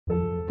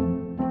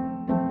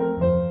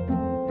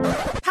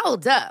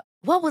Hold up.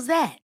 What was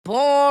that?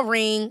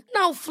 Boring.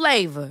 No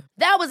flavor.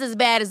 That was as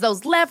bad as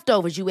those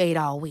leftovers you ate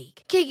all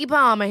week. Keke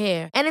Palmer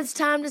here, and it's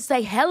time to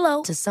say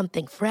hello to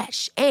something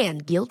fresh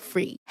and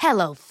guilt-free.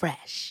 Hello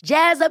Fresh.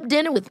 Jazz up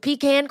dinner with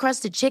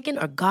pecan-crusted chicken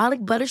or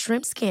garlic butter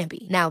shrimp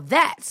scampi. Now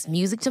that's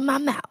music to my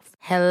mouth.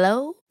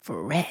 Hello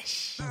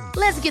Fresh.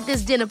 Let's get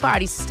this dinner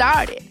party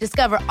started.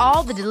 Discover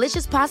all the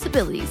delicious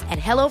possibilities at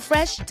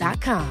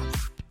hellofresh.com.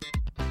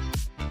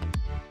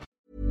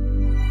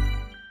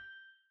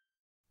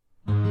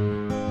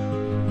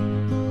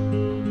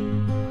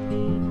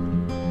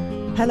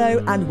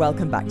 Hello and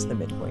welcome back to The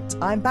Midpoint.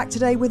 I'm back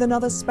today with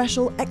another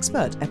special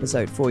expert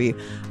episode for you.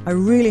 I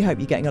really hope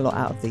you're getting a lot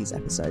out of these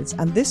episodes,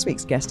 and this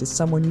week's guest is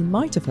someone you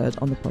might have heard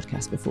on the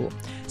podcast before.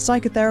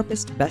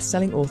 Psychotherapist,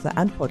 best-selling author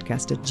and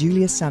podcaster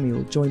Julia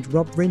Samuel joined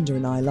Rob Rinder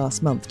and I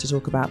last month to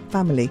talk about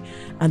family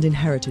and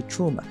inherited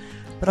trauma.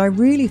 But I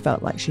really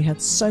felt like she had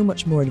so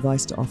much more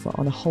advice to offer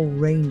on a whole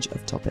range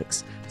of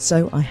topics,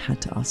 so I had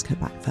to ask her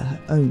back for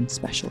her own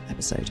special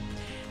episode.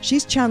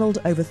 She's channeled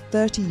over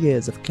 30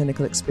 years of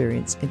clinical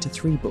experience into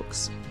 3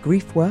 books: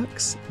 Grief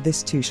Works,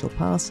 This Too Shall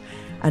Pass,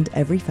 and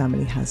Every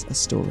Family Has a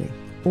Story.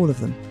 All of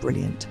them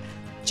brilliant.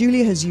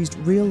 Julia has used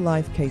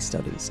real-life case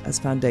studies as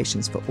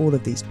foundations for all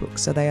of these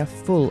books, so they are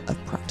full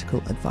of practical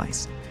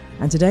advice.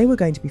 And today we're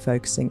going to be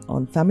focusing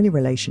on family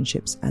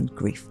relationships and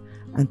grief,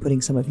 and putting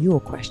some of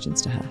your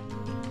questions to her.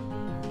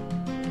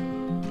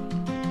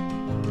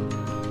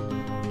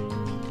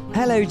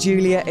 Hello,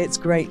 Julia. It's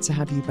great to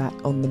have you back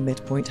on The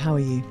Midpoint. How are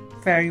you?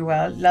 Very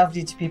well.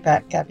 Lovely to be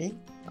back, Gabby.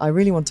 I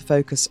really want to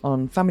focus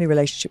on family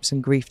relationships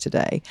and grief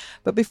today.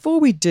 But before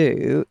we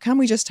do, can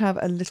we just have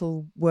a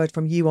little word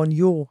from you on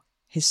your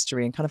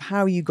history and kind of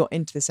how you got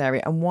into this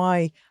area and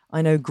why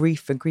I know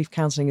grief and grief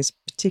counselling is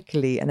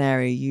particularly an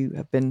area you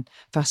have been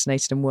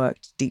fascinated and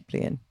worked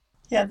deeply in?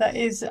 Yeah, that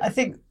is, I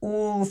think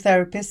all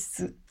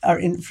therapists are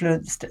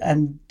influenced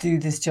and do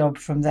this job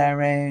from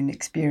their own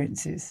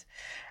experiences.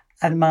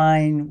 And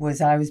mine was,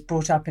 I was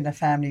brought up in a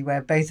family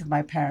where both of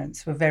my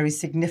parents were very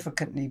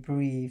significantly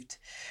bereaved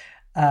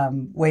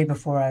way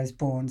before I was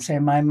born. So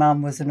my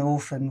mum was an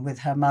orphan with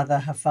her mother,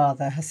 her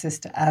father, her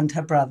sister and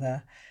her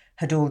brother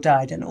had all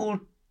died, and all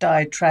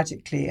died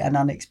tragically and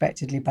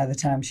unexpectedly by the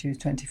time she was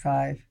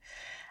 25.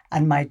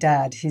 And my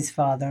dad, his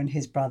father and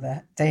his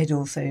brother, they had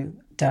also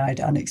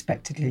died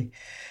unexpectedly.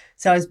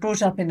 So I was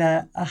brought up in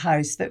a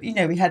house that, you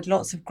know, we had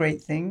lots of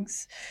great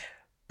things,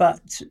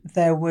 but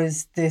there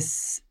was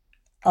this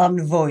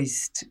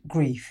unvoiced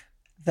grief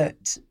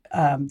that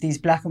these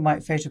black and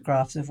white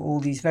photographs of all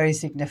these very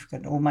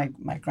significant, all my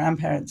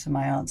grandparents and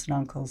my aunts and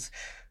uncles,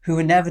 who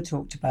were never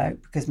talked about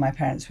because my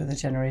parents were the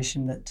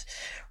generation that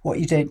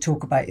what you don't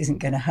talk about isn't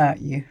going to hurt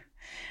you.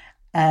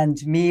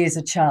 And me as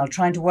a child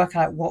trying to work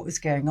out what was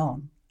going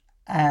on.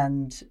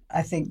 And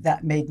I think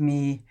that made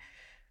me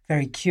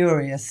very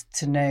curious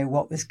to know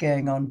what was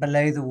going on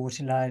below the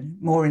waterline,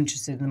 more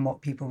interested in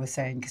what people were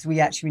saying, because we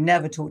actually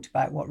never talked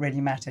about what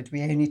really mattered.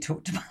 We only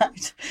talked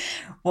about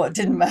what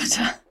didn't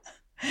matter.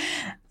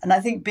 And I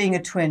think being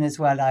a twin as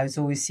well, I was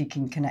always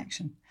seeking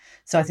connection.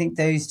 So I think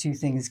those two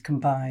things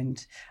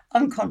combined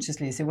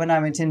unconsciously. So when I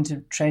went in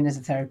to train as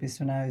a therapist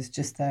when I was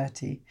just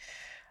 30,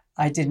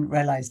 I didn't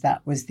realise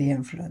that was the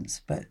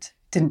influence, but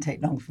didn't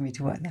take long for me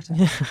to work that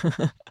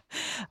out.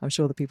 I'm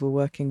sure the people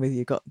working with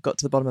you got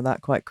to the bottom of that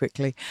quite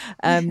quickly.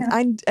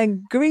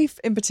 And grief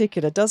in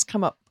particular does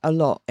come up a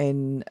lot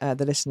in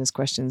the listeners'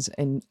 questions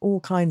in all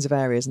kinds of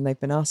areas. And they've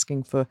been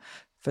asking for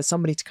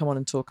somebody to come on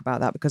and talk about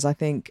that, because I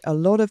think a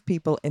lot of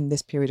people in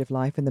this period of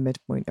life in the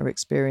midpoint are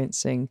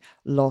experiencing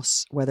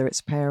loss, whether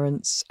it's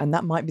parents, and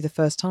that might be the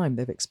first time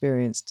they've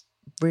experienced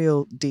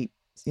real deep,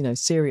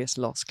 serious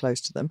loss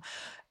close to them.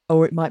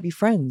 Or it might be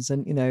friends,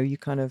 and, you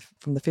kind of,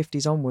 from the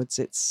 50s onwards,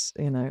 it's,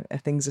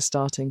 things are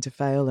starting to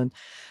fail and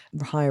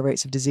higher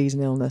rates of disease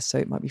and illness. So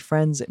it might be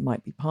friends, it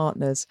might be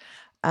partners.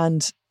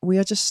 And we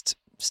are just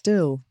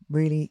still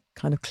really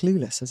kind of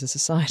clueless as a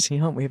society,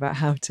 aren't we, about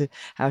how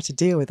to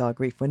deal with our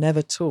grief. We're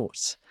never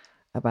taught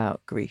about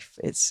grief.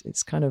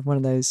 It's kind of one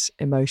of those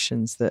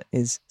emotions that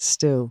is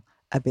still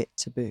a bit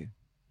taboo.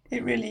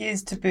 It really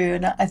is taboo,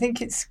 and I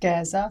think it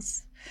scares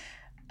us.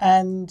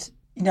 And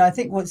I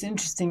think what's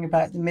interesting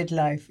about the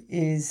midlife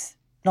is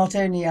not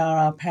only are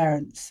our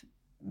parents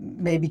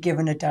maybe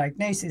given a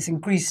diagnosis,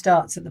 and grief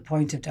starts at the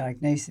point of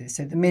diagnosis.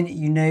 So the minute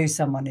you know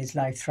someone is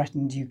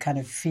life-threatened, you kind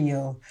of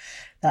feel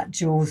that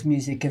Jaws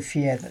music of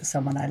fear that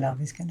someone I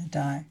love is going to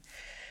die.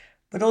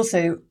 But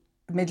also,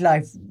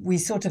 midlife, we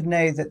sort of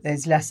know that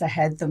there's less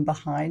ahead than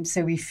behind,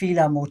 so we feel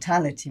our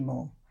mortality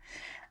more.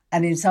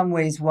 And in some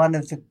ways, one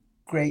of the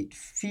great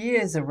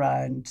fears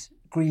around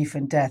grief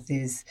and death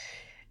is,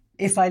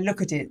 if I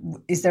look at it,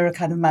 is there a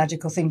kind of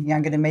magical thinking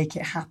I'm going to make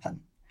it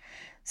happen?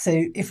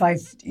 So if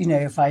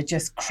I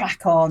just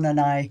crack on and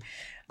I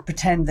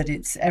pretend that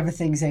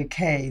everything's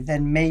okay,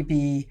 then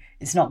maybe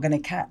it's not going to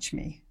catch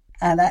me.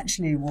 And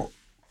actually what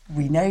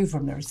we know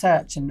from the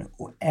research, and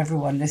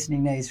everyone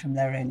listening knows from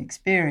their own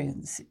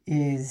experience,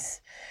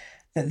 is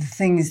that the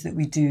things that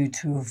we do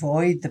to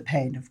avoid the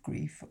pain of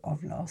grief,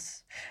 of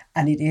loss,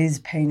 and it is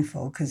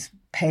painful because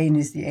pain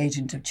is the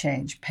agent of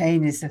change.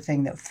 Pain is the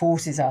thing that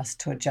forces us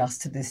to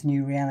adjust to this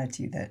new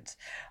reality that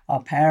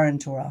our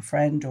parent or our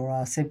friend or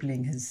our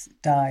sibling has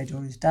died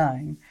or is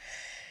dying,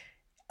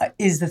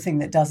 is the thing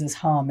that does us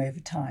harm over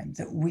time.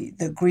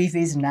 That grief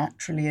is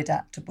naturally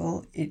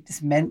adaptable.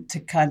 It's meant to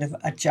kind of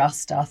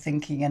adjust our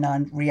thinking and our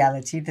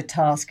reality. The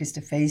task is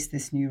to face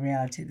this new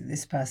reality that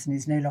this person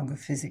is no longer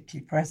physically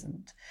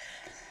present.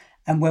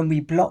 And when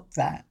we block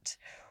that,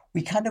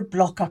 we kind of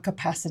block our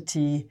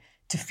capacity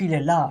to feel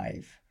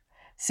alive.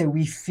 So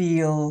we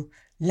feel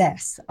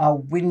less. Our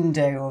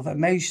window of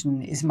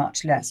emotion is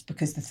much less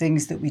because the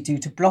things that we do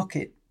to block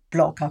it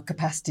block our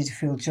capacity to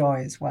feel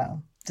joy as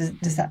well.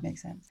 Does that make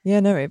sense? Yeah,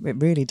 no, it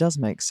really does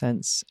make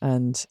sense.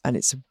 And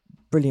it's a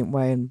brilliant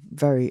way and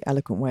very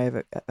eloquent way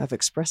of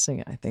expressing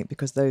it, I think,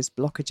 because those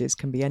blockages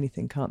can be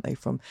anything, can't they?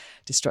 From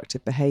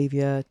destructive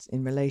behaviour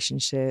in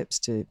relationships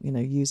to,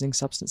 using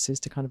substances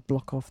to kind of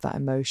block off that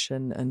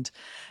emotion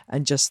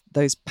and just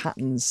those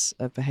patterns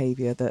of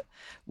behaviour that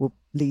will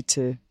lead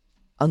to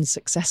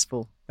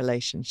unsuccessful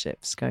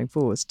relationships going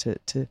forwards,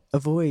 to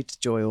avoid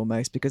joy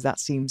almost, because that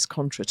seems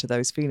contra to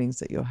those feelings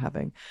that you're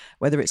having,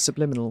 whether it's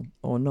subliminal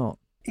or not.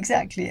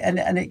 Exactly. And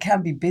it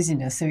can be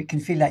busyness. So it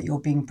can feel like you're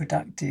being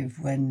productive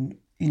when,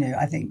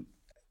 I think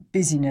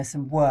busyness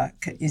and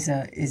work is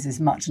as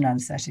much an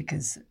anaesthetic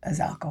as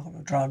alcohol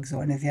or drugs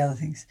or any of the other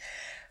things.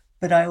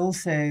 But I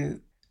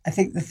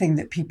think the thing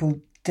that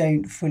people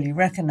don't fully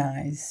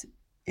recognise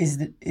is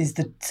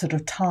the sort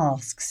of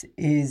tasks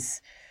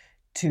is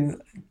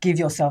to give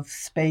yourself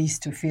space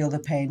to feel the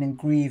pain and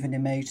grieve and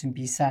emote and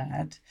be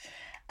sad,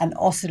 and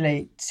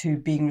oscillate to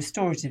being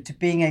restorative, to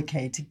being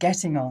okay, to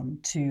getting on,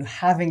 to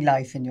having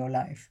life in your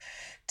life,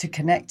 to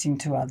connecting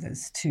to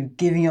others, to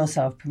giving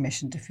yourself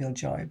permission to feel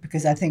joy.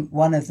 Because I think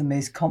one of the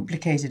most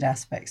complicated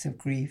aspects of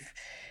grief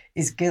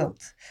is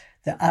guilt.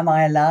 That am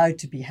I allowed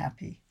to be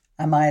happy?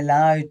 Am I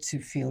allowed to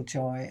feel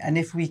joy? And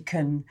if we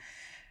can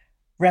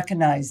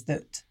recognize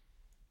that,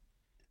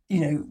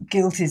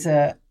 guilt is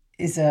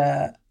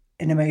an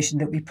emotion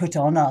that we put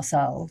on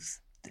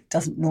ourselves that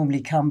doesn't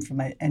normally come from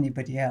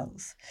anybody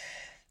else,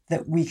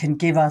 that we can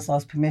give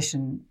ourselves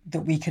permission,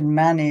 that we can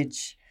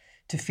manage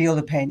to feel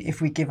the pain if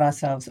we give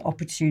ourselves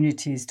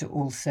opportunities to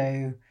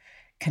also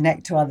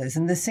connect to others.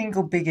 And the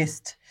single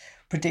biggest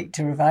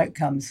predictor of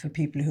outcomes for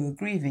people who are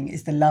grieving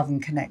is the love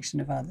and connection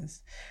of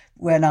others.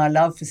 When our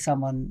love for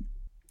someone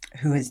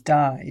who has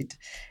died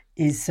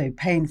is so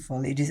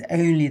painful, it is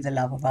only the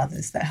love of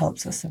others that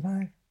helps us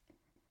survive.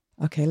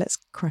 Okay, let's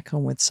crack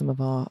on with some of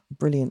our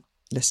brilliant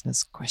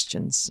listeners'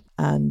 questions.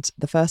 And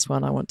the first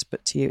one I want to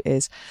put to you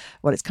is,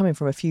 well, it's coming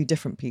from a few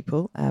different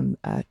people.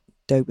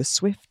 Doba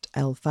Swift,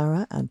 El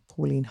Farah and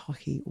Pauline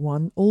Hockey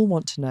One all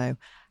want to know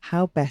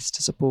how best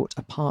to support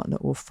a partner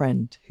or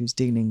friend who's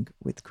dealing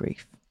with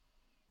grief.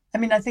 I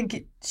mean, I think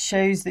it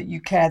shows that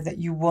you care, that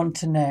you want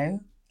to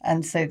know.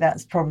 And so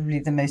that's probably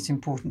the most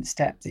important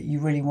step, that you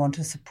really want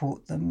to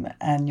support them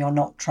and you're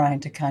not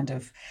trying to kind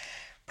of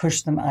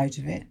push them out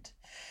of it.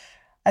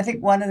 I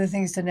think one of the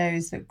things to know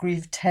is that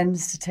grief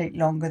tends to take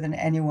longer than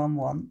anyone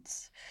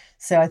wants.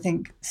 So I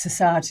think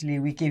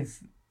societally we give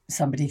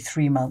somebody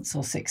 3 months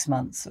or 6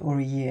 months or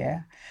a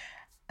year.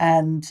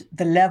 And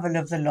the level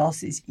of the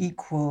loss is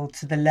equal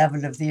to the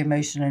level of the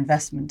emotional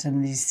investment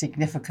and the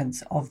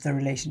significance of the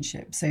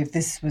relationship. So if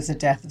this was a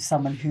death of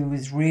someone who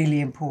was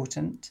really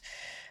important,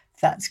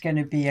 that's going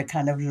to be a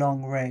kind of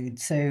long road.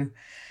 So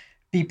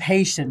be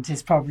patient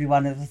is probably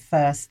one of the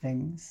first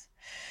things.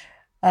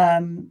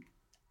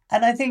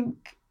 And I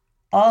think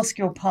ask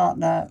your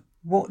partner,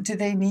 what do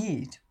they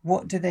need?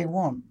 What do they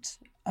want?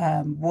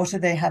 What are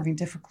they having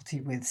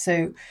difficulty with?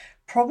 So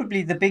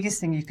probably the biggest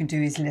thing you can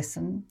do is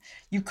listen.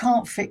 You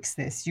can't fix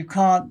this. You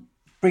can't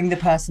bring the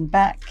person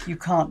back. You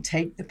can't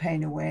take the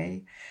pain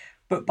away.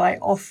 But by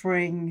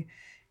offering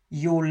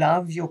your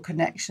love, your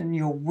connection,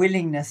 your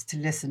willingness to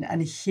listen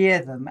and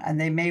hear them, and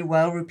they may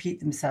well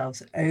repeat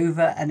themselves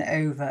over and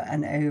over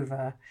and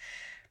over,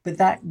 but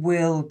that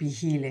will be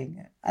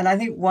healing. And I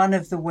think one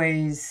of the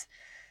ways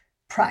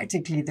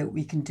practically that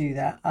we can do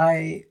that,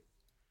 I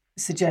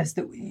suggest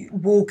that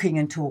walking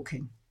and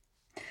talking,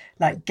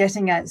 like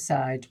getting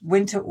outside,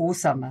 winter or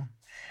summer,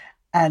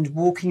 and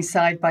walking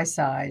side by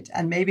side,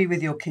 and maybe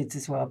with your kids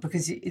as well,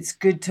 because it's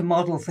good to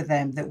model for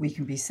them that we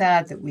can be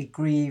sad, that we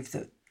grieve,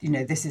 that,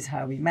 this is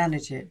how we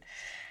manage it.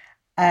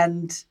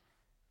 And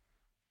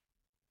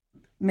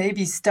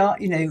maybe start,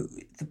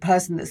 the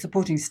person that's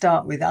supporting,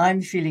 start with,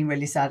 I'm feeling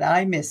really sad.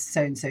 I miss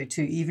so-and-so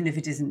too, even if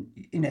it isn't,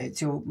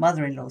 it's your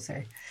mother-in-law,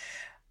 say,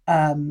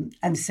 and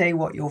say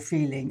what you're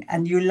feeling.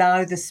 And you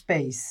allow the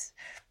space,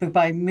 but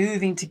by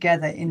moving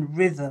together in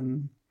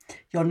rhythm,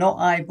 you're not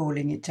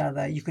eyeballing each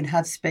other. You can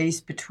have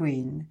space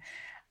between.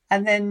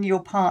 And then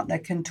your partner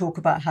can talk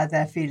about how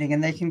they're feeling,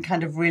 and they can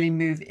kind of really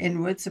move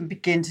inwards and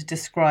begin to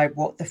describe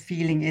what the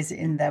feeling is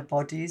in their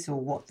bodies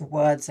or what the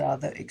words are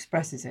that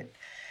expresses it.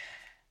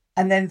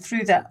 And then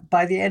through that,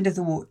 by the end of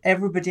the walk,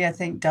 everybody, I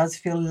think, does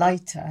feel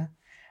lighter.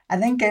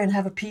 and then go and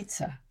have a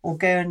pizza or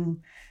go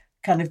and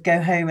kind of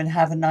go home and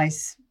have a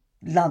nice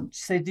lunch.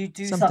 So do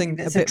something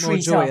that's a bit more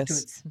joyous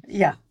afterwards.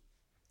 Yeah.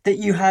 That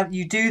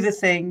you do the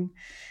thing,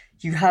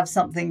 you have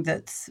something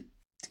that's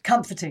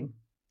comforting.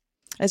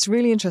 It's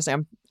really interesting.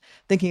 I'm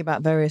thinking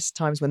about various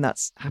times when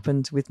that's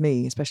happened with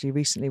me, especially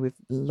recently. We've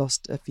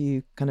lost a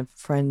few kind of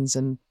friends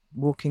and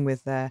walking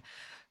with their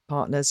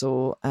partners,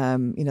 or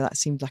that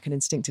seemed like an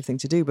instinctive thing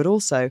to do. But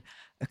also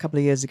a couple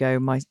of years ago,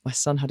 my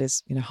son had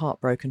his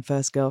heartbroken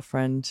first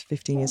girlfriend,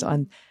 15 years,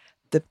 and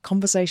the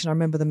conversation I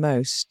remember the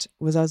most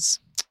was us.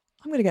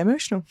 I'm going to get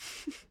emotional.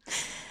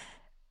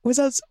 Was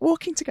us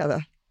walking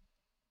together.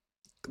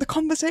 The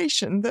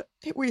conversation that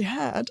we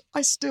had,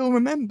 I still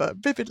remember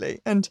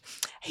vividly, and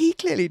he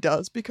clearly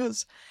does,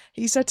 because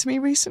he said to me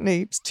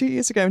recently, it was 2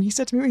 years ago, and he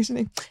said to me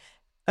recently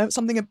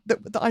something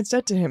that I'd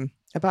said to him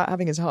about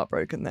having his heart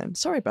broken then.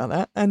 Sorry about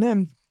that. And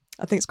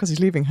I think it's because he's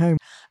leaving home.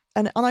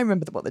 And I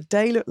remember what the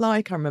day looked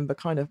like. I remember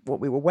kind of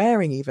what we were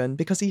wearing even,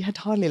 because he had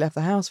hardly left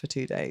the house for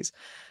 2 days.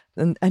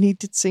 And he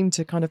did seem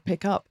to kind of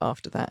pick up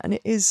after that. And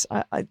it is,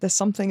 there's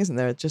something, isn't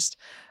there, just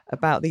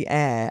about the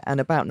air and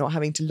about not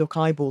having to look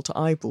eyeball to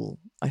eyeball,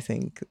 I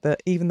think,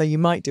 that even though you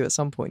might do at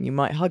some point, you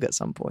might hug at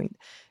some point,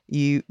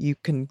 you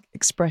can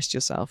express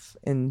yourself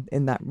in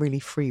that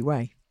really free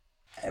way.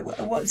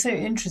 What's so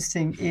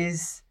interesting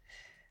is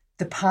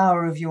the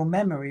power of your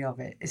memory of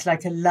it. It's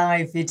like a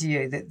live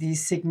video that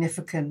these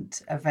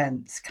significant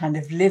events kind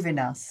of live in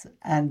us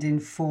and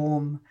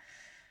inform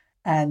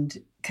and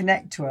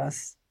connect to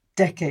us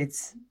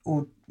decades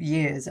or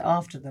years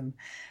after them.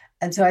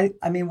 And so,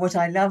 I mean, what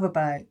I love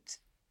about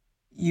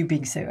you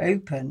being so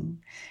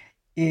open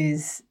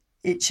is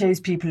it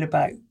shows people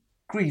about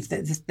grief.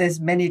 There's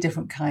many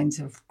different kinds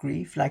of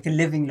grief, like a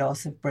living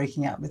loss of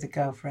breaking up with a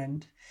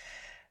girlfriend.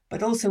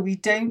 But also we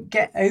don't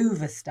get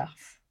over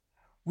stuff.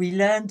 We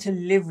learn to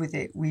live with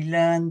it. We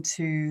learn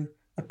to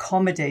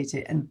accommodate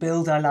it and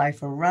build our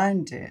life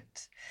around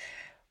it.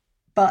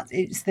 But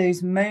it's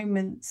those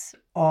moments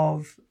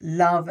of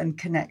love and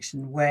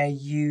connection where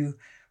you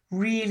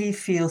really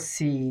feel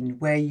seen,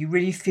 where you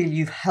really feel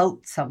you've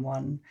helped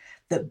someone,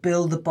 that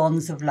build the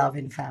bonds of love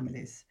in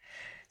families.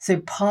 So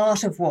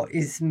part of what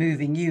is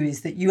moving you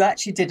is that you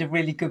actually did a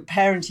really good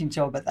parenting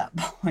job at that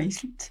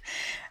point.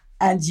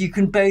 And you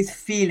can both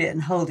feel it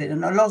and hold it.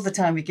 And a lot of the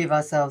time we give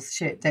ourselves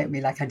shit, don't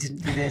we? Like, I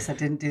didn't do this, I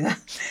didn't do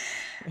that.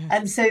 Yeah.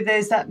 And so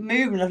there's that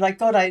movement of like,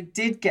 God, I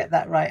did get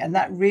that right. And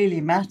that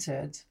really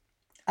mattered.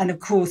 And of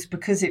course,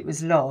 because it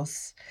was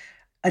loss,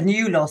 a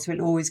new loss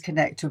will always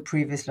connect to a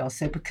previous loss.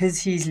 So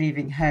because he's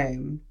leaving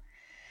home,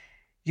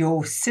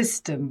 your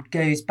system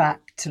goes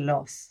back to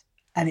loss.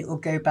 And it will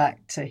go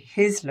back to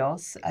his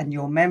loss and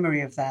your memory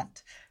of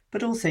that,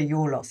 but also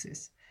your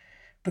losses.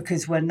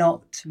 Because we're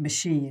not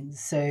machines.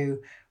 So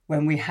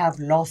when we have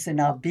loss in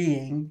our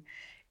being,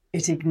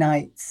 it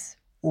ignites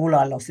all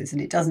our losses.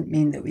 And it doesn't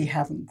mean that we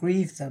haven't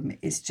grieved them.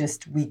 It's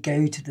just we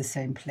go to the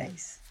same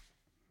place.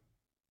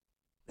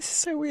 This is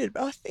so weird,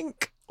 but I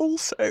think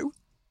also,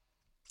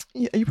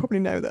 you probably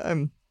know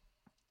that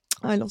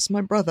I lost my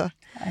brother.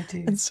 I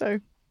do. And so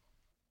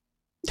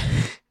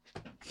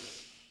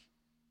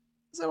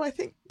I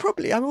think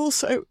probably I'm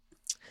also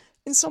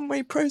in some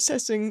way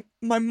processing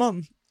my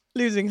mum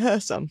losing her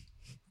son,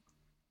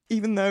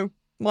 even though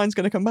mine's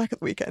going to come back at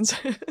the weekends.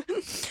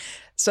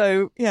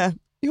 So, yeah,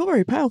 you're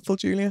very powerful,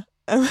 Julia.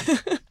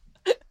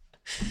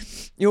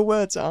 Your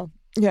words are.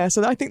 Yeah,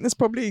 so I think there's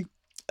probably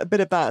a bit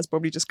of that has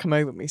probably just come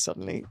over me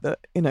suddenly, that,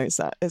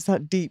 it's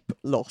that deep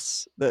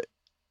loss that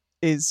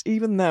is,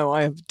 even though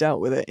I have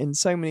dealt with it in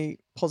so many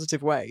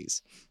positive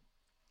ways,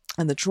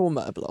 and the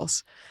trauma of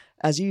loss,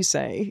 as you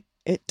say,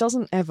 it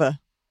doesn't ever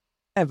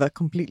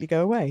completely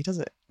go away, does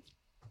it?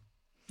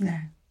 No.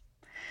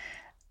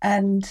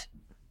 And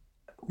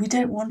we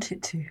don't want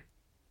it to.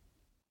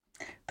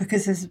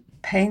 Because as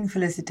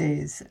painful as it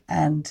is,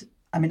 and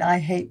I mean, I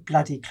hate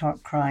bloody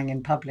crying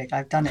in public.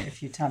 I've done it a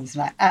few times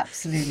and I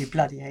absolutely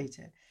bloody hate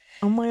it.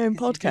 On my own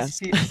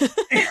podcast.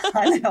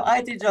 I know,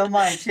 I did it on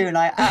mine too, and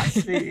I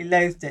absolutely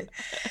loathed it.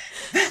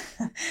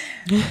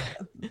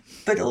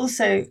 But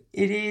also,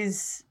 it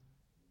is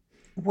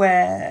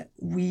where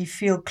we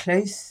feel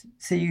close.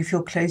 So you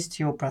feel close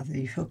to your brother,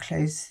 you feel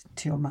close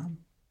to your mum,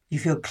 you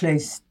feel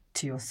close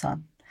to your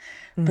son.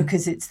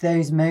 Because it's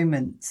those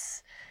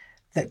moments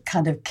that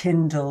kind of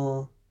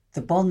kindle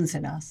the bonds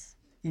in us.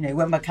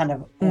 When we're kind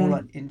of all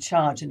in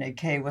charge and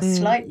okay, we're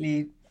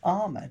slightly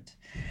armoured.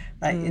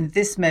 Like in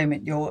this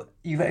moment,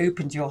 you've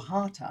opened your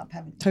heart up,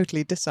 haven't you?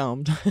 Totally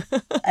disarmed.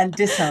 And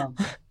disarmed.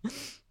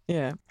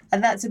 Yeah.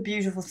 And that's a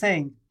beautiful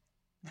thing.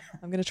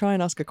 I'm going to try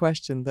and ask a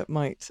question that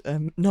might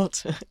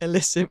not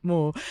elicit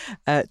more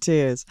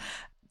tears.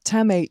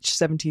 Tam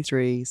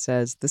H73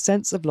 says, the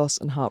sense of loss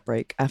and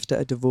heartbreak after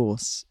a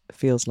divorce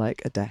feels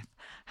like a death.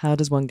 How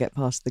does one get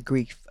past the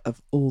grief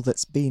of all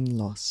that's been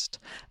lost?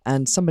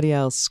 And somebody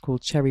else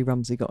called Cherry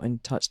Rumsey got in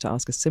touch to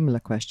ask a similar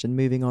question,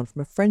 moving on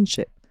from a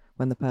friendship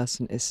when the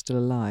person is still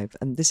alive.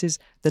 And this is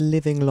the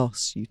living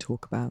loss you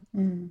talk about.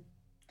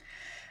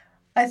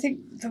 I think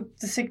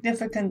the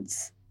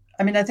significance,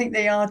 I mean, I think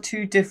they are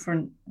two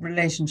different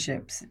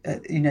relationships,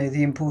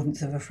 the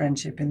importance of a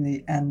friendship and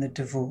the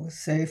divorce.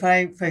 So if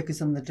I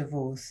focus on the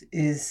divorce,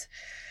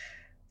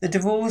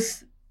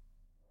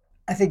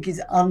 I think,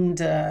 is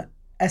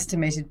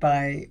underestimated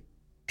by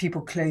people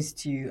close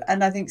to you.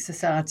 And I think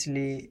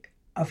societally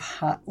of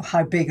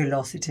how big a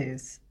loss it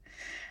is.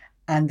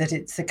 And that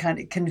it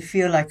can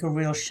feel like a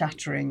real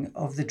shattering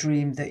of the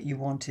dream that you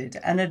wanted.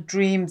 And a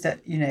dream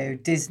that,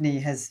 Disney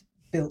has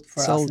built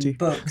for us in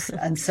books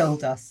and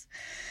sold us.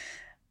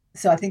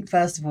 So I think,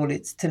 first of all,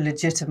 it's to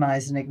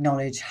legitimize and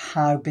acknowledge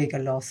how big a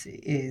loss it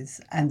is,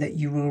 and that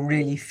you will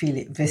really feel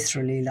it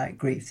viscerally like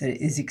grief, that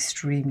it is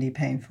extremely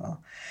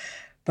painful,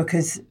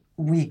 because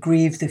we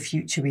grieve the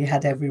future we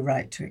had every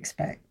right to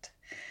expect.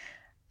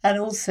 And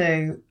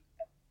also,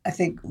 I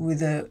think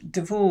with a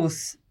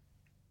divorce,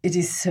 it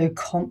is so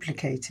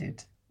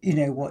complicated.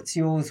 What's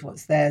yours,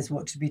 what's theirs,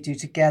 what did we do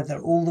together,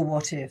 all the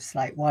what ifs,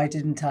 like why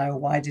didn't I or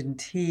why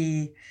didn't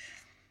he?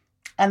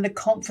 And the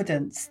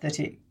confidence that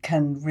it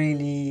can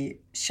really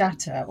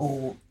shatter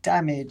or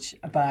damage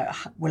about,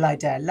 will I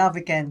dare love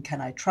again?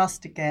 Can I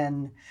trust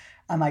again?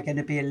 Am I going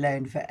to be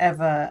alone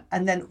forever?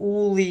 And then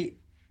all the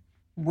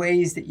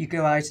ways that you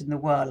go out in the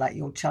world, like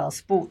your child's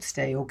sports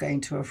day or going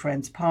to a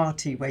friend's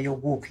party where you're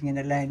walking in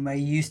alone, where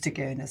you used to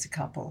go in as a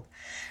couple.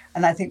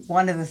 And I think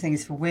one of the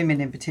things for women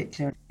in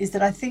particular is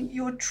that I think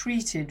you're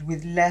treated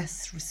with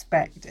less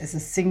respect as a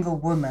single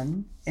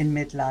woman in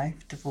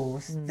midlife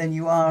divorce than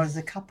you are as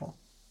a couple.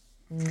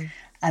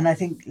 And I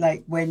think,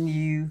 like, when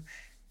you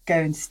go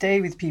and stay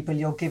with people,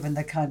 you're given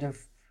the kind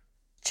of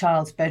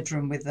child's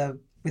bedroom with the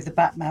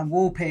Batman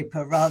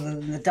wallpaper rather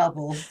than the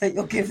double that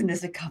you're given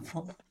as a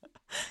couple.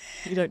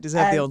 You don't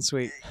deserve the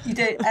ensuite. You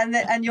don't,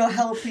 and you're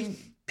helping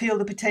peel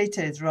the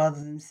potatoes rather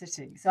than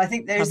sitting. So I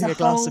think there's having a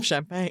glass of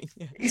champagne.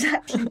 Yeah.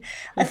 Exactly.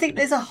 I think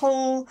there's a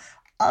whole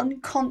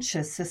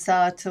unconscious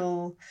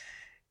societal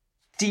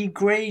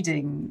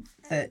degrading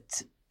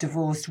that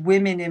divorced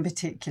women in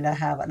particular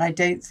have, and I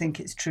don't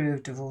think it's true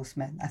of divorced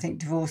men. I think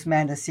divorced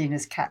men are seen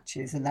as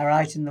catches and they're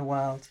out in the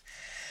world.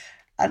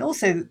 And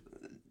also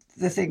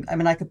the thing, I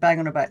mean, I could bang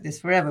on about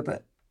this forever,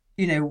 but,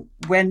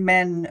 when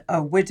men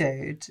are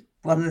widowed,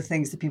 one of the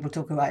things that people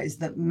talk about is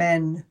that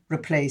men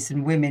replace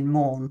and women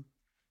mourn.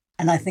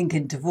 And I think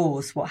in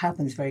divorce, what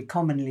happens very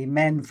commonly,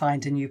 men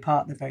find a new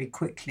partner very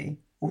quickly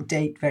or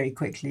date very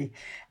quickly,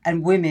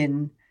 and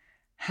women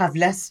have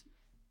less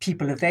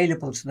people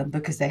available to them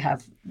because they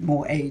have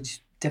more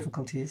age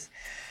difficulties,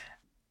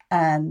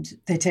 and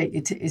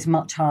it is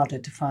much harder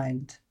to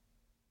find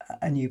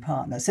a new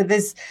partner. So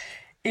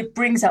it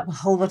brings up a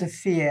whole lot of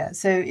fear.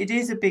 So it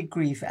is a big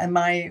grief, and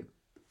my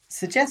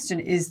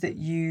suggestion is that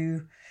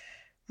you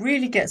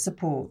really get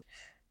support,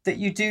 that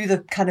you do the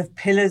kind of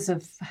pillars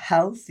of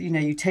health.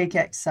 You take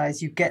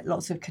exercise, you get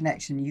lots of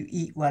connection, you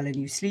eat well and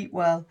you sleep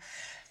well.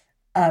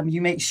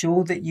 You make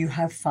sure that you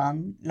have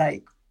fun,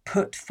 like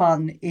put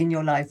fun in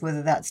your life,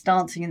 whether that's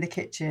dancing in the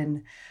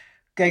kitchen,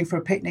 going for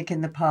a picnic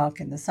in the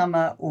park in the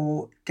summer,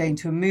 or going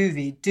to a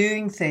movie,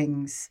 doing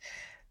things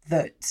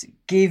that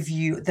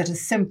are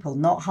simple,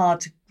 not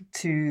hard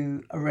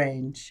to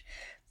arrange,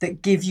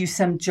 that give you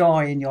some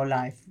joy in your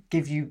life,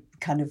 give you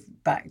kind of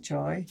back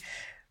joy,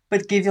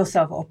 but give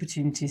yourself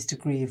opportunities to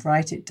grieve.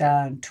 Write it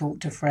down, talk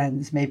to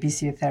friends, maybe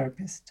see a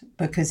therapist,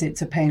 because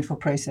it's a painful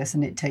process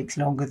and it takes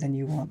longer than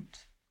you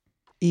want.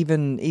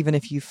 Even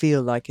if you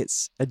feel like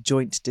it's a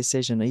joint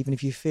decision, even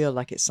if you feel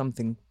like it's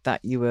something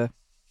that you were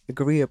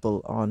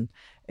agreeable on,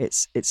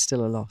 it's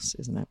still a loss,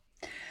 isn't it?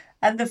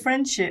 And the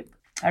friendship,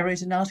 I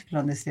wrote an article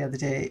on this the other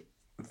day.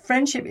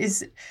 Friendship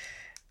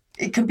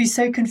it can be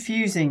so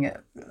confusing,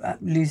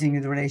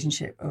 losing the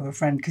relationship of a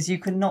friend, because you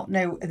can not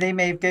know, they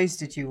may have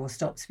ghosted you or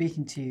stopped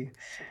speaking to you.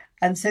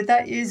 And so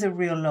that is a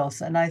real loss.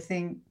 And I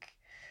think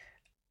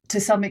to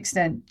some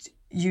extent,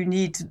 you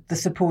need the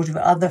support of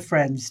other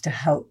friends to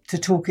help to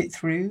talk it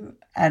through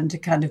and to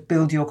kind of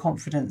build your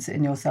confidence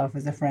in yourself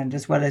as a friend,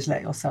 as well as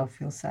let yourself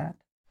feel sad.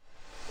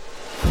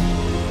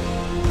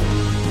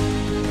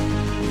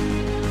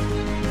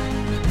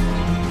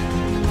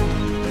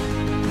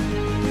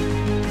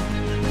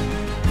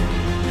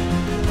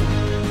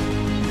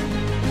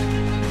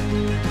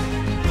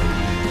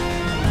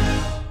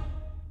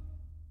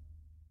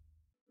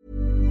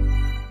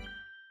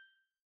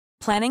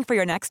 Planning for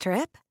your next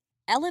trip?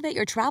 Elevate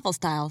your travel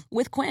style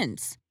with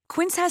Quince.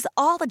 Quince has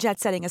all the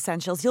jet-setting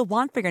essentials you'll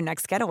want for your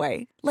next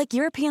getaway, like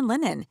European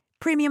linen,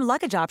 premium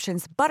luggage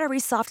options, buttery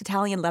soft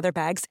Italian leather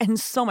bags, and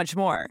so much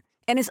more.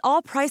 And is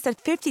all priced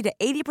at 50 to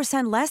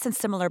 80% less than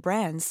similar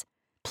brands.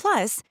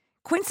 Plus,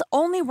 Quince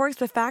only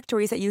works with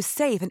factories that use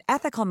safe and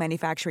ethical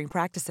manufacturing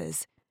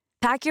practices.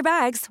 Pack your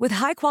bags with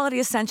high-quality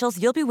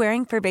essentials you'll be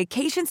wearing for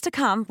vacations to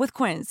come with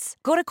Quince.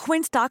 Go to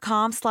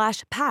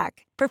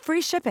quince.com/pack for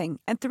free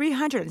shipping and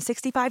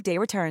 365-day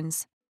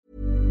returns.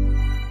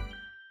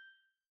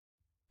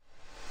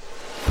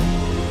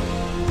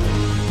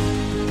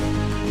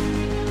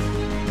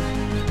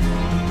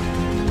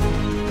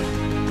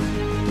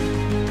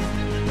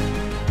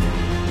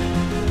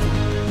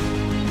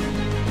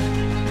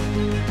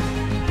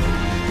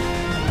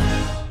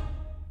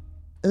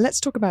 Let's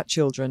talk about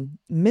children.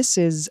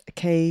 Mrs.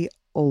 Kay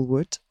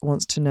Allwood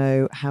wants to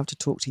know how to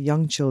talk to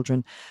young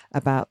children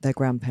about their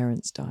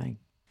grandparents dying.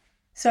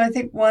 So I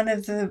think one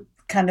of the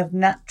kind of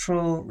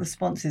natural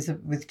responses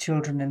with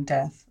children and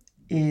death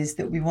is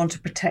that we want to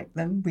protect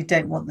them. We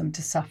don't want them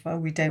to suffer.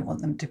 We don't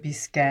want them to be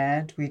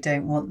scared. We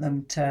don't want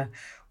them to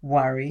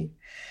worry.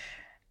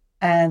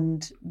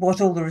 And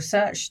what all the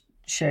research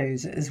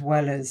shows, as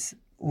well as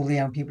all the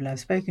young people I've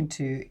spoken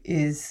to,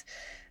 is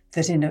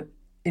that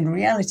in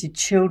reality,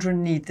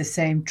 children need the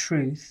same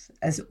truth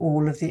as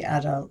all of the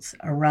adults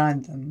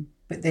around them,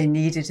 but they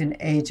need it in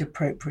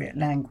age-appropriate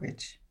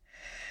language.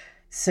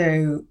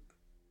 So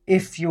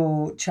if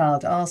your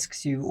child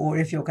asks you, or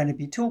if you're going to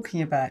be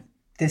talking about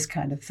this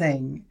kind of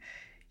thing,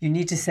 you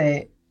need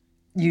to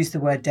use the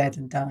word dead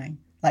and dying,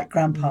 like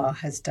Grandpa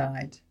has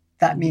died.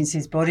 That means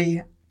his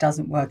body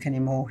doesn't work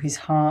anymore. His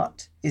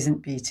heart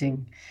isn't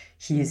beating.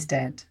 He is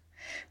dead.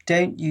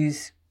 Don't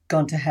use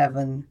gone to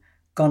heaven,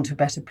 gone to a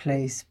better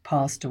place,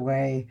 passed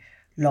away,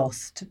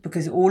 lost,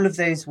 because all of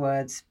those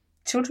words,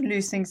 children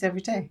lose things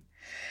every day.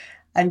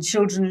 And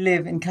children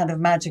live in kind of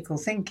magical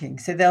thinking.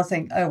 So they'll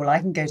think, oh, well, I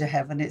can go to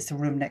heaven. It's the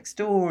room next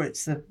door.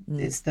 It's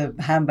the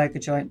hamburger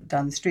joint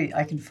down the street.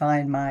 I can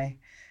find my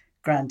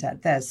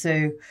granddad there.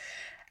 So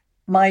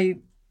my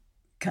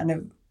kind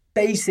of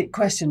basic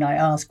question I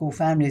ask all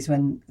families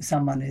when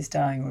someone is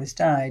dying or has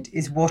died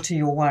is, what are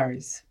your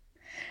worries?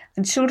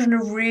 And children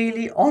are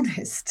really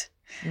honest.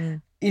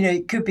 You know,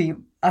 it could be,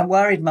 I'm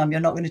worried, Mum, you're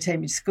not going to take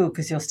me to school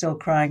because you're still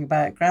crying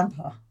about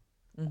Grandpa.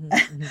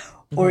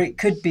 Or it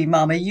could be,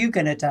 Mum, are you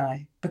going to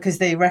die? Because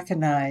they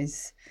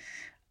recognise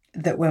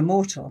that we're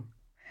mortal.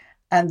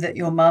 And that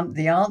your mum,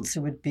 the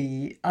answer would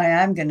be, I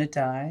am going to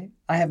die.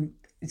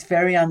 It's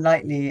very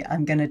unlikely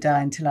I'm going to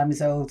die until I'm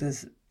as old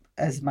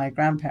as my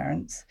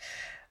grandparents.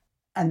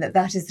 And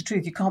that is the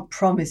truth. You can't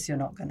promise you're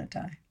not going to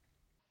die.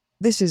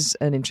 This is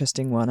an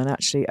interesting one, and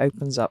actually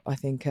opens up, I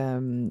think,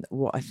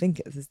 what I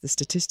think is the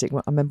statistic.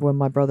 I remember when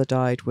my brother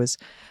died was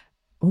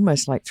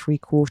almost like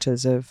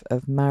 3/4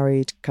 of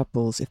married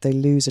couples, if they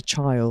lose a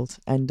child,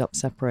 end up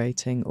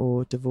separating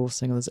or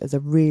divorcing. There's a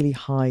really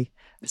high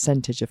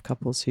percentage of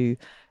couples who,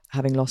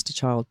 having lost a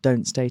child,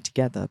 don't stay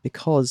together,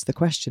 because the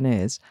question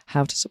is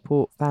how to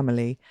support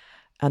family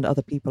and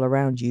other people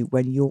around you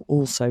when you're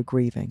also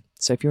grieving.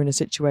 So if you're in a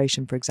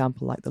situation, for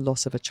example, like the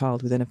loss of a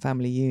child within a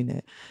family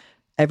unit,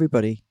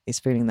 everybody is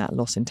feeling that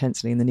loss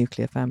intensely in the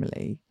nuclear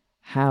family.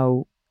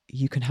 How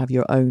you can have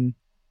your own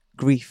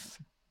grief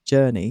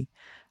journey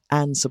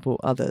and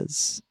support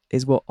others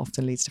is what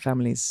often leads to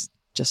families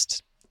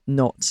just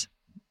not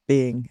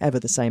being ever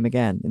the same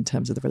again in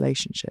terms of the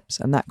relationships.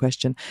 And that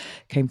question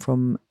came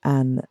from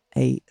Anne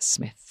A.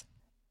 Smith.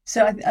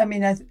 So, I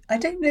mean, I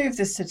don't know if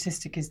the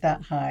statistic is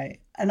that high.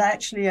 And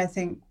actually, I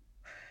think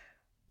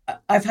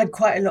I've had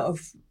quite a lot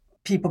of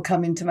people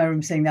come into my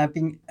room saying that I've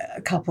been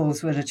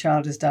couples when a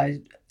child has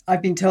died.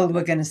 I've been told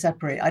we're going to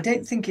separate. I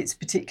don't think it's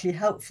particularly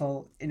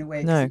helpful in a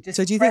way. No.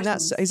 So do you think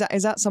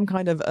is that some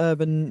kind of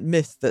urban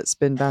myth that's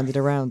been bandied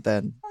around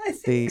then? I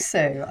think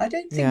so. I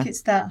don't think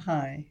it's that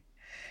high.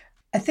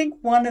 I think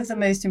one of the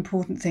most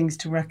important things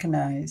to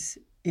recognise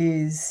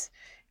is,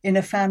 in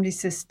a family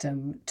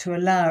system, to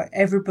allow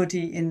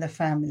everybody in the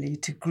family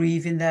to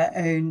grieve in their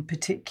own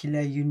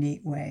particular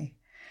unique way,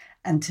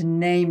 and to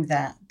name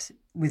that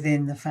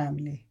within the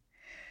family,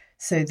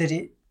 so that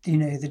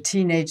the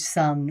teenage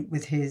son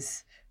with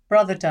his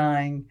brother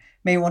dying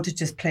may want to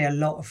just play a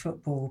lot of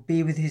football,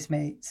 be with his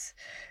mates,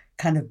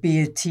 kind of be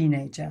a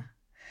teenager.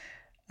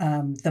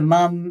 The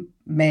mum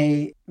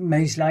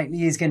most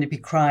likely is going to be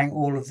crying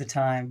all of the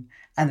time,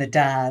 and the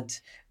dad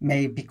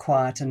may be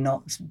quiet and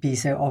not be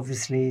so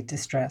obviously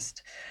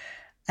distressed.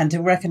 And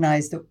to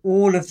recognise that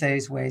all of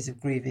those ways of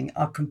grieving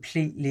are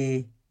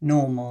completely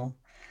normal,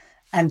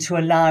 and to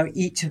allow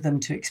each of them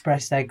to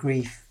express their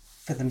grief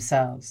for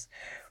themselves.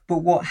 But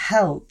what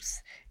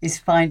helps is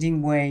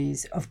finding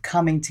ways of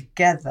coming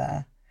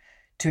together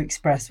to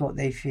express what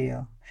they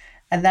feel.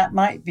 And that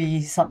might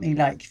be something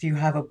like, if you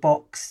have a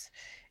box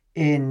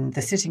in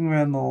the sitting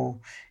room or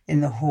in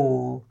the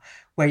hall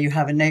where you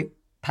have a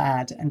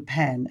notepad and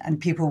pen, and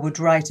people would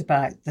write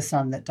about the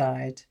son that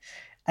died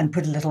and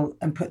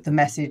put the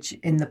message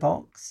in the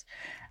box.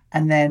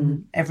 And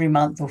then every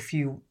month or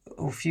few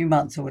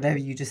months or whatever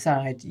you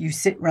decide, you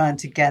sit round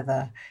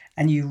together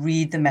and you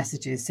read the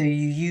messages. So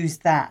you use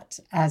that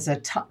as a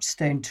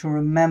touchstone to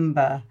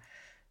remember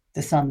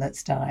the son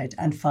that's died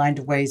and find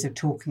ways of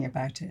talking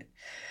about it.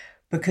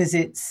 Because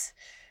it's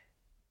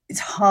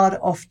hard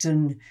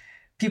often.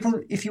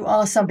 People, if you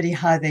ask somebody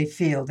how they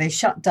feel, they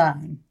shut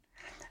down.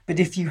 But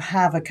if you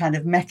have a kind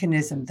of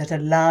mechanism that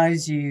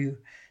allows you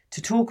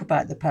to talk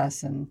about the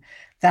person,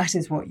 that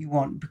is what you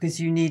want, because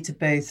you need to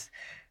both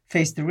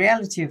face the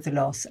reality of the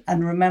loss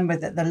and remember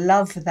that the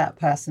love for that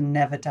person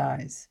never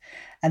dies.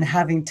 And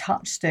having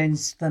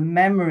touchstones to the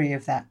memory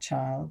of that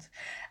child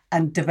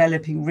and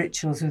developing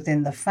rituals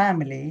within the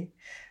family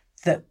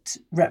that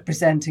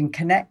represent and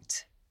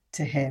connect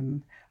to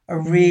him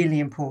are really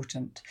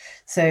important.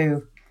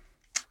 So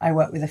I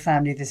work with a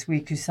family this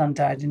week whose son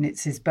died, and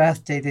it's his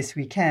birthday this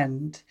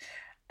weekend.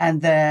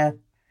 And they're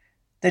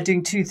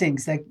doing two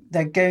things.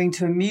 They're going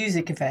to a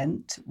music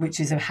event, which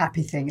is a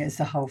happy thing as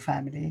the whole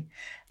family.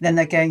 Then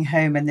they're going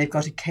home and they've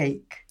got a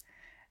cake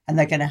and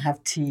they're going to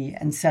have tea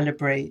and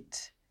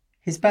celebrate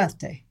his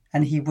birthday.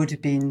 And he would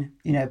have been,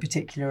 a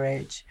particular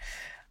age.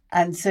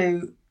 And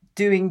so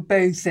doing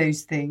both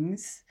those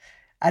things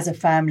as a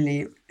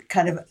family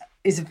kind of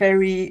is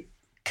very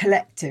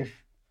collective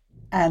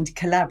and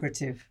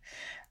collaborative,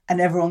 and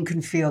everyone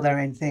can feel their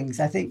own things.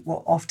 I think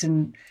what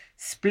often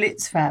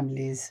splits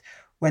families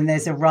when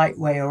there's a right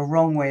way or a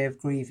wrong way of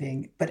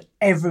grieving, but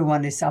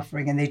everyone is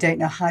suffering and they don't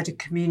know how to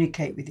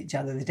communicate with each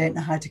other. They don't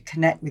know how to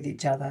connect with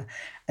each other.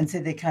 And so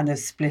they kind of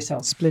split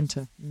off.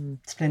 Splinter.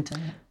 Splinter.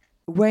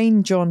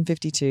 Wayne John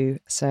 52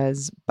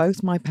 says,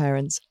 both my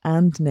parents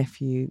and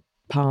nephew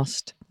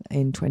passed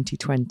in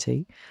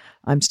 2020.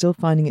 I'm still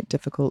finding it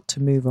difficult to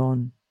move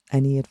on.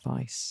 Any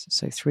advice?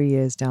 So 3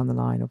 years down the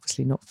line,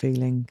 obviously not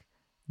feeling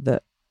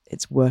that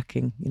it's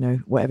working,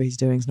 whatever he's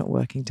doing is not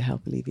working to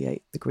help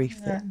alleviate the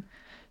grief that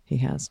he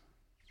has.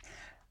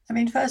 I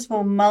mean, first of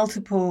all,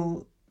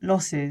 multiple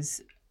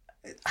losses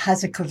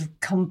has a kind of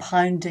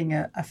compounding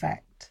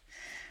effect.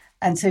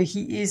 And so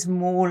he is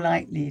more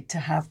likely to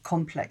have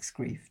complex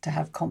grief, to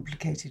have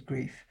complicated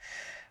grief,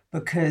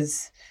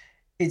 because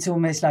it's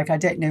almost like I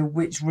don't know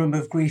which room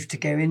of grief to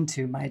go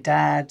into. My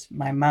dad,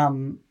 my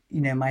mum,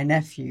 my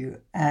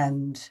nephew.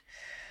 And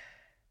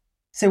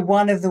so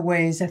one of the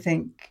ways I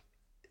think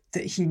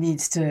that he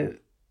needs to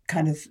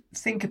kind of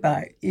think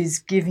about is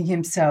giving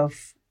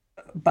himself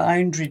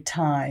boundary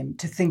time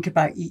to think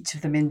about each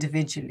of them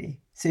individually.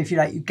 So if you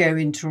like, you go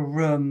into a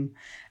room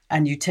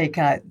and you take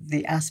out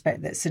the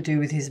aspect that's to do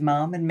with his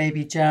mum and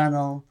maybe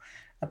journal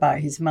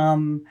about his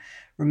mum,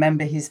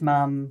 remember his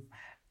mum,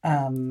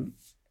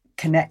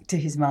 connect to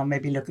his mum,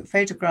 maybe look at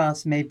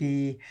photographs,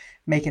 maybe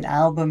make an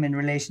album in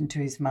relation to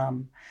his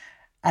mum,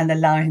 and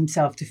allow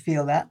himself to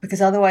feel that,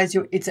 because otherwise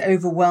it's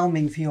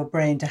overwhelming for your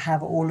brain to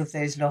have all of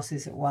those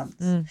losses at once.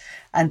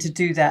 And to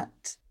do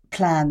that,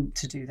 plan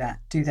to do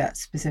that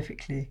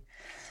specifically.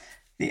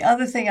 The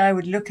other thing I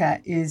would look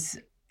at is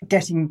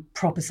getting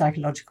proper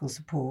psychological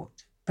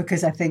support,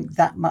 because I think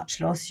that much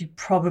loss you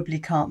probably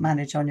can't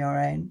manage on your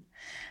own,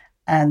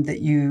 and that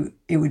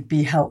it would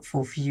be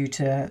helpful for you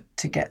to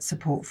get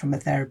support from a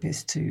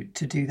therapist to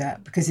do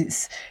that, because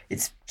it's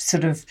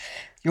sort of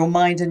your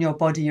mind and your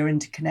body are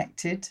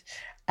interconnected,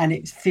 and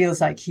it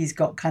feels like he's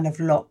got kind of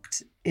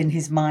locked in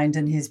his mind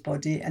and his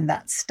body, and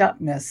that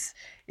stuckness,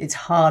 it's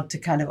hard to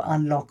kind of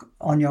unlock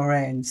on your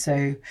own.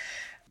 So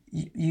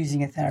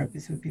using a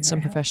therapist would be very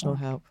some professional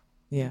helpful. help.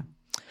 Yeah.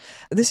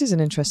 This is an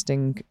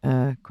interesting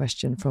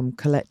question from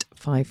Colette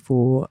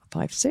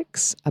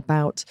 5456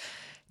 about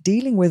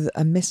dealing with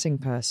a missing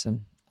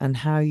person and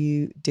how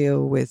you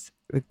deal with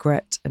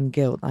regret and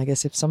guilt. I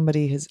guess if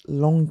somebody is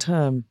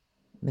long-term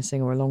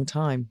missing or a long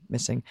time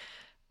missing,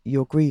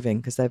 you're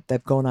grieving because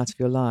they've gone out of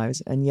your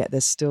lives, and yet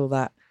there's still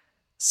that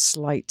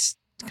slight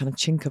kind of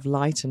chink of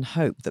light and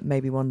hope that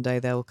maybe one day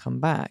they'll come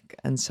back.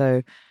 And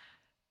so,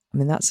 I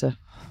mean, that's an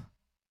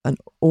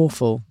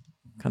awful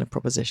kind of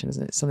proposition,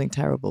 isn't it? It's something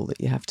terrible that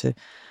you have to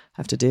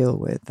deal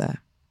with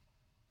there.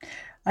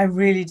 I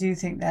really do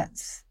think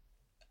that's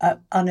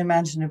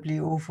unimaginably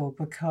awful,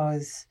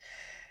 because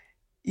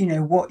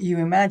what you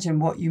imagine,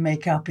 what you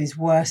make up is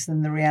worse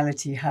than the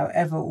reality,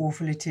 however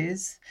awful it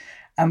is.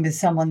 And with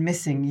someone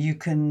missing, you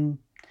can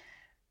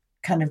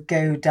kind of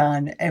go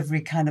down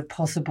every kind of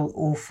possible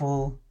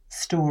awful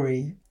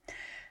story.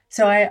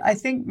 So I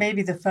think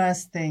maybe the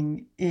first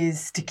thing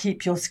is to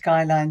keep your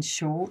skyline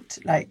short.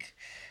 Like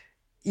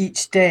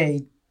each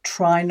day,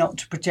 try not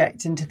to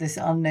project into this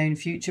unknown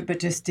future, but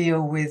just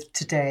deal with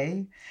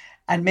today.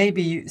 And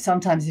maybe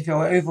sometimes if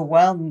you're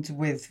overwhelmed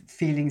with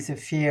feelings of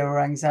fear or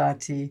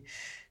anxiety,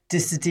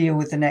 just to deal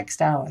with the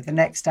next hour. The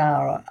next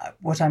hour,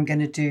 what I'm going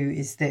to do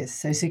is this.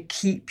 So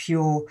keep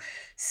your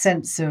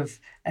sense of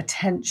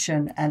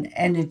attention and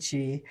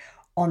energy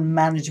on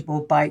manageable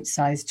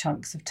bite-sized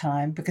chunks of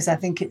time, because I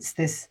think it's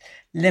this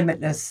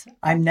limitless,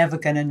 I'm never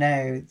going to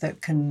know,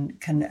 that can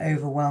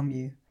overwhelm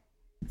you.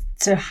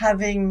 So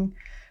having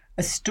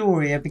a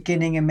story, a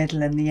beginning, a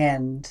middle and the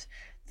end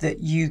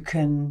that you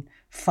can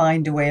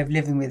find a way of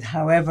living with,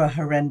 however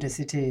horrendous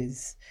it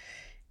is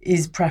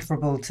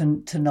preferable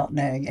to not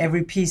knowing.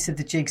 Every piece of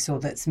the jigsaw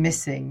that's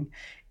missing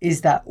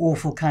is that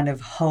awful kind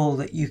of hole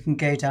that you can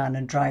go down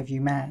and drive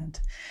you mad.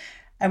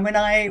 And when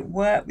I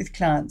work with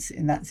clients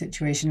in that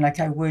situation, like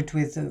I would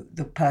with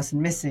the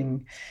person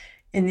missing,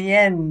 in the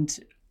end,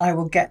 I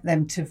will get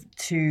them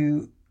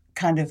to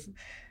kind of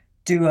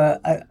do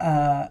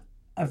a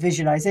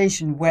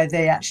visualization where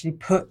they actually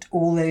put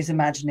all those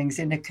imaginings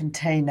in a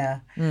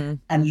container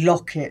and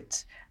lock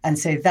it and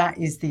say, that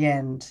is the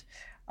end.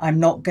 I'm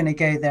not going to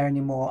go there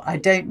anymore. I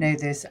don't know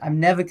this.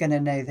 I'm never going to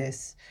know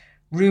this.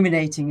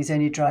 Ruminating is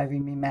only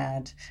driving me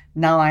mad.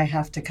 Now I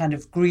have to kind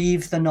of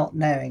grieve the not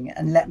knowing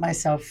and let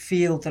myself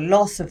feel the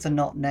loss of the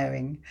not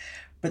knowing,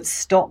 but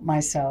stop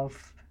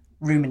myself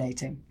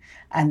ruminating,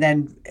 and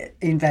then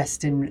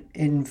invest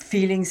in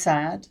feeling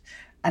sad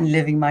and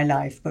living my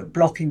life, but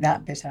blocking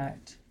that bit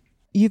out.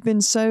 You've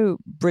been so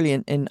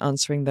brilliant in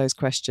answering those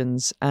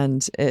questions,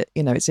 and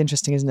it's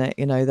interesting, isn't it?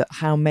 That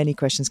how many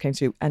questions came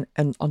through, and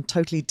on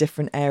totally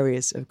different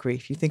areas of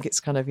grief. You think it's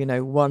kind of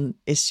one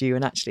issue,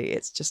 and actually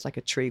it's just like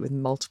a tree with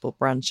multiple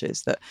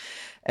branches. That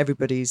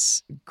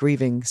everybody's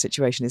grieving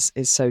situation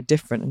is so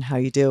different, and how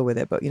you deal with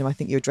it. But I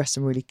think you addressed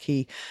some really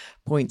key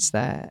points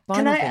there.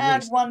 Can I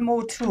add one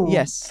more tool?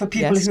 Yes, for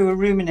people who are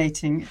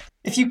ruminating?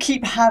 If you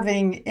keep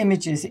having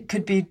images, it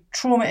could be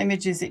trauma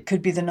images, it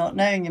could be the not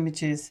knowing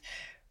images.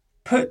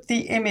 Put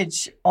the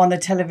image on a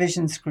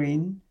television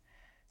screen,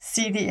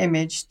 see the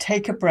image,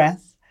 take a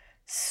breath,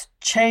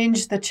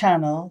 change the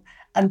channel,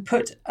 and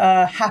put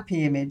a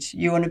happy image.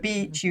 You on a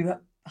beach, you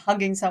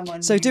hugging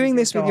someone. So doing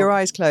this with your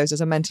eyes closed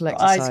as a mental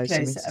exercise. Eyes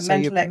closed, so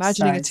you're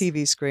imagining a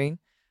TV screen,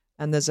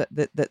 and there's the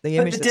image that's causing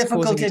you distress.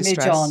 Put the difficult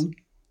image on.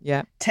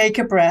 Yeah. Take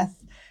a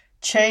breath,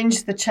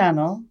 change the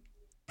channel,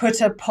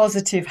 put a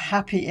positive,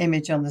 happy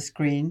image on the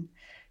screen,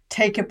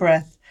 take a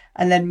breath,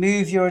 and then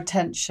move your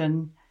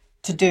attention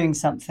to doing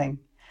something.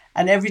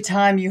 And every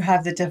time you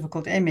have the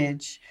difficult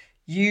image,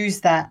 use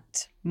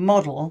that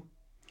model.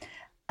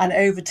 And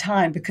over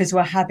time, because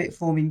we're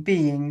habit-forming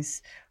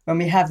beings, when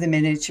we have the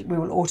image, we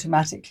will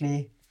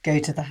automatically go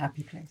to the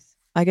happy place.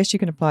 I guess you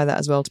can apply that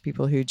as well to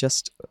people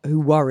who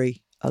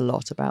worry a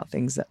lot about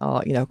things that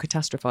are,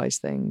 catastrophize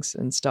things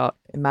and start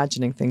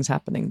imagining things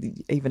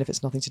happening, even if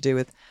it's nothing to do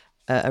with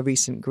a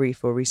recent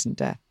grief or a recent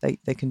death.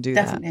 They can do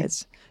Definitely.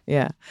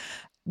 that.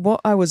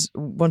 What I was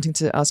wanting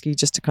to ask you,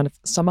 just to kind of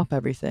sum up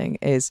everything,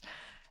 is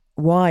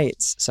why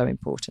it's so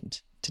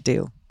important to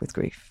deal with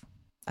grief,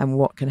 and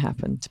what can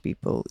happen to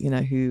people,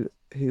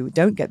 who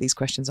don't get these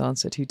questions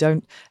answered, who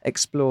don't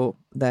explore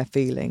their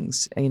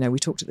feelings. We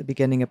talked at the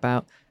beginning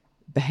about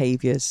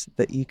behaviours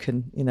that you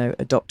can,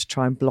 adopt to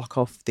try and block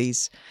off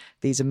these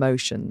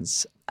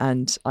emotions.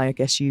 And I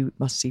guess you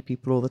must see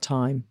people all the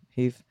time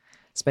who've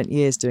spent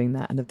years doing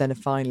that and have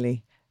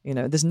finally...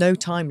 there's no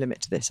time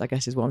limit to this, I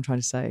guess, is what I'm trying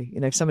to say.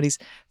 If somebody's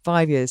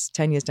 5 years,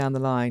 10 years down the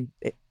line,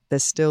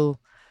 there's still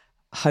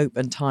hope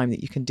and time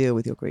that you can deal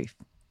with your grief.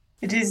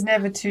 It is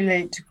never too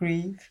late to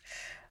grieve.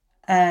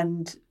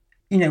 And,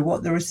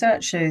 what the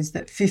research shows,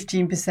 that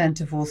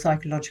 15% of all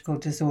psychological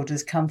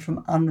disorders come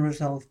from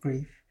unresolved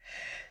grief.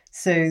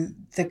 So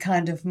the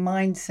kind of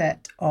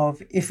mindset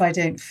of, if I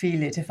don't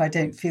feel it, if I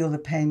don't feel the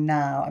pain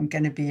now, I'm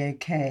going to be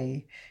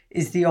okay,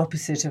 is the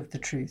opposite of the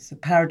truth. The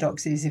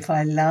paradox is, if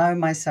I allow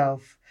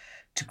myself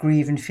to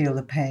grieve and feel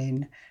the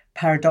pain,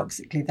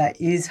 paradoxically, that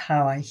is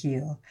how I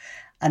heal,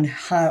 and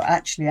how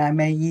actually I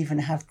may even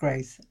have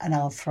growth and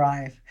I'll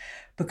thrive,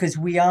 because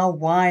we are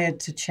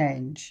wired to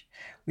change.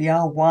 We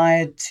are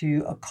wired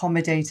to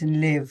accommodate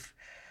and live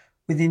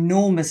with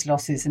enormous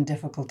losses and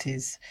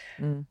difficulties.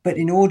 But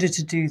in order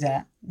to do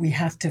that, we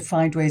have to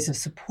find ways of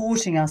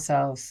supporting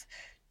ourselves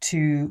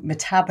to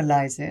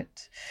metabolize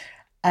it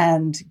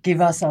and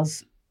give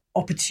ourselves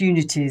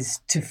opportunities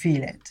to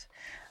feel it.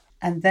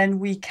 And then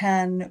we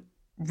can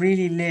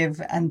really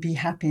live and be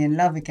happy and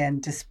love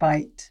again,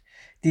 despite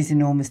these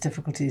enormous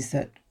difficulties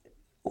that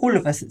all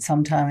of us at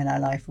some time in our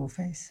life will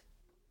face.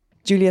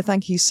 Julia,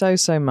 thank you so,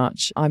 so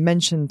much. I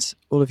mentioned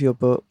all of your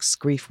books,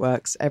 Grief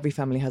Works, Every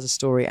Family Has a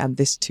Story, and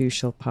This Too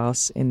Shall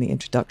Pass in the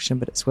introduction,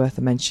 but it's worth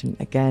a mention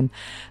again,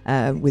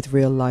 with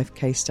real life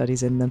case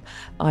studies in them.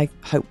 I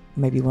hope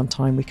maybe one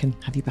time we can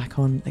have you back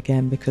on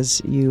again,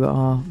 because you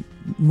are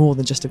more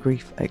than just a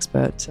grief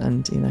expert,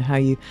 and how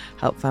you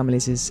help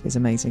families is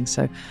amazing.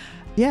 So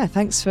yeah,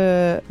 thanks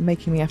for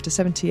making me, after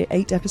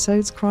 78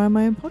 episodes, cry on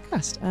my own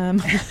podcast.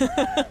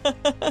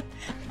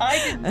 I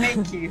didn't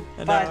make you,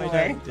 by the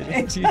way.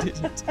 You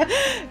didn't.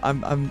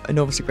 I'm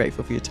enormously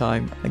grateful for your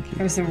time. Thank you.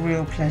 It was a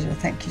real pleasure.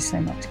 Thank you so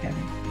much, Gabby.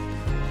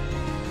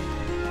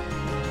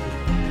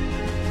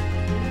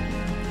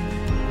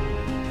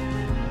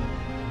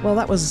 Well,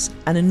 that was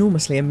an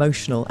enormously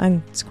emotional,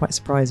 and it's quite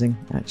surprising,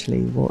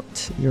 actually,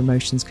 what your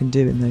emotions can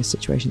do in those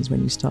situations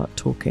when you start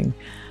talking.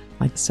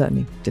 I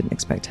certainly didn't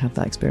expect to have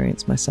that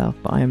experience myself,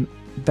 but I am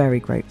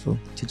very grateful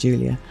to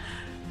Julia,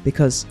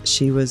 because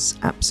she was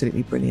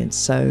absolutely brilliant,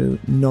 so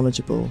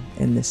knowledgeable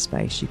in this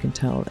space. You can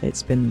tell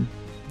it's been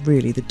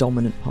really the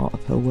dominant part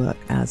of her work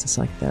as a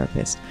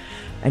psychotherapist.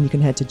 And you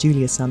can head to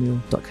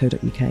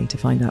juliasamuel.co.uk to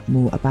find out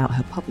more about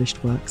her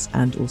published works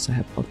and also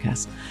her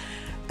podcast.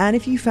 And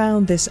if you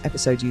found this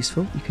episode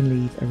useful, you can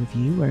leave a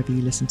review wherever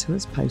you listen to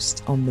us,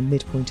 post on the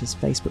Midpointers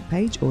Facebook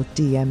page, or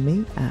DM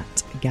me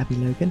at Gabby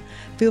Logan.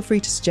 Feel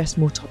free to suggest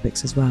more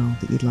topics as well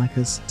that you'd like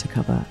us to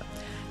cover.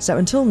 So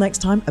until next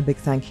time, a big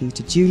thank you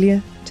to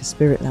Julia, to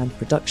Spiritland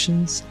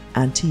Productions,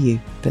 and to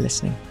you for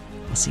listening.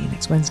 I'll see you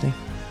next Wednesday.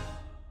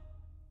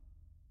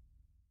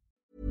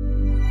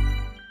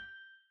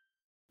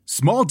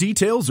 Small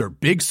details are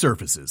big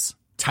surfaces.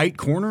 Tight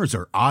corners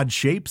are odd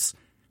shapes.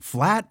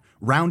 Flat,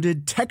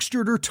 rounded,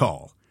 textured, or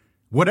tall.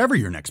 Whatever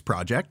your next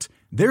project,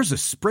 there's a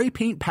spray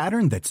paint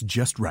pattern that's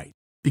just right.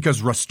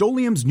 Because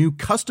Rust-Oleum's new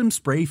Custom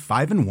Spray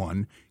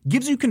 5-in-1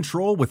 gives you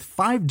control with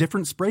 5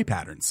 different spray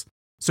patterns.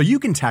 So you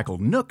can tackle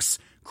nooks,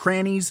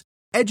 crannies,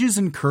 edges,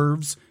 and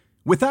curves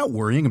without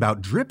worrying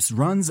about drips,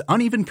 runs,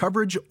 uneven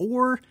coverage,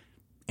 or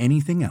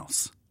anything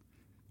else.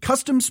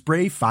 Custom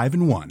Spray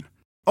 5-in-1.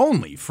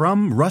 Only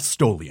from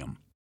Rust-Oleum.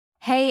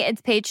 Hey,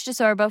 it's Paige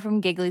DeSorbo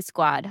from Giggly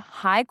Squad.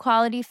 High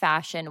quality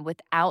fashion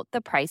without the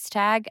price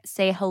tag.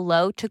 Say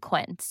hello to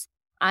Quince.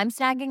 I'm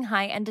snagging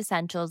high-end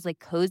essentials like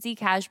cozy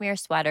cashmere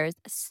sweaters,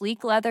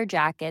 sleek leather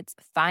jackets,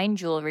 fine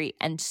jewelry,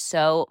 and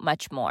so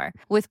much more.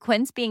 With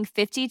Quince being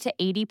 50 to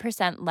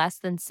 80% less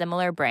than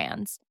similar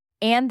brands.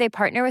 And they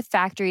partner with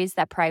factories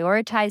that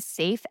prioritize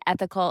safe,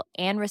 ethical,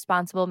 and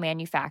responsible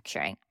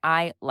manufacturing.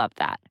 I love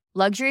that.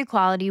 Luxury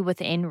quality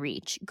within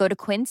reach. Go to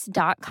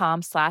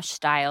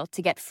quince.com/style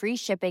to get free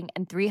shipping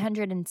and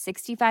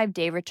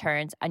 365-day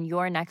returns on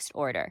your next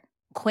order.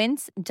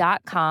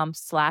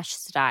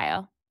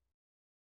 Quince.com/style.